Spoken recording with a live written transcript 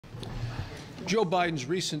Joe Biden's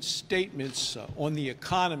recent statements on the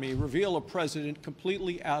economy reveal a president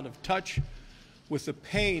completely out of touch with the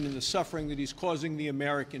pain and the suffering that he's causing the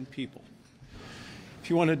American people. If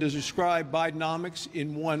you wanted to describe Bidenomics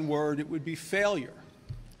in one word, it would be failure.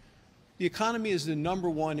 The economy is the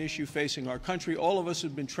 #1 issue facing our country. All of us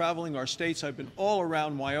have been traveling our states. I've been all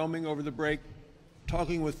around Wyoming over the break,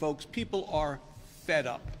 talking with folks. People are fed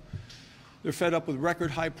up. They're fed up with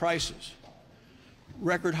record high prices,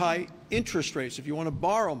 record high interest rates if you want to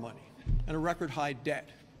borrow money, and a record high debt.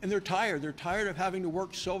 And they're tired. They're tired of having to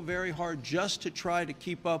work so very hard just to try to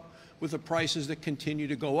keep up with the prices that continue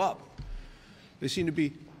to go up. They seem to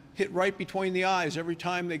be hit right between the eyes every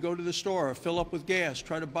time they go to the store or fill up with gas,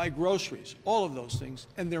 try to buy groceries, all of those things,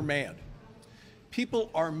 and they're mad.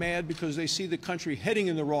 People are mad because they see the country heading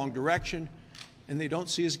in the wrong direction and they don't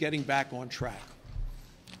see us getting back on track.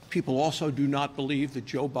 People also do not believe that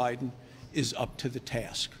Joe Biden is up to the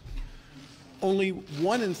task. Only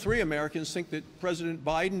 1 in 3 Americans think that President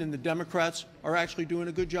Biden and the Democrats are actually doing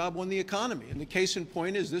a good job on the economy. And the case in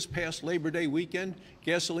point is this past Labor Day weekend,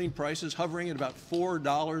 gasoline prices hovering at about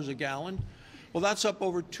 $4 a gallon. Well, that's up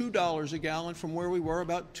over $2 a gallon from where we were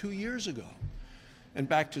about 2 years ago. And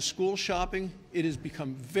back to school shopping, it has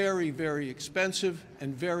become very, very expensive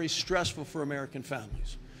and very stressful for American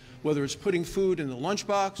families. Whether it's putting food in the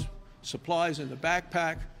lunchbox, supplies in the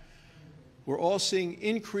backpack, we're all seeing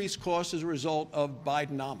increased costs as a result of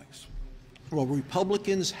Bidenomics. Well,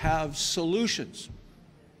 Republicans have solutions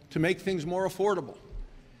to make things more affordable,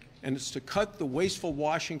 and it's to cut the wasteful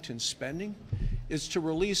Washington spending. It's to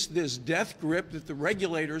release this death grip that the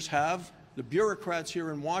regulators have, the bureaucrats here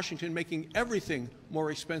in Washington, making everything more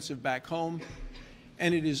expensive back home,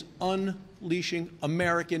 and it is unleashing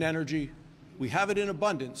American energy. We have it in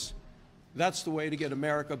abundance. That's the way to get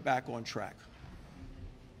America back on track.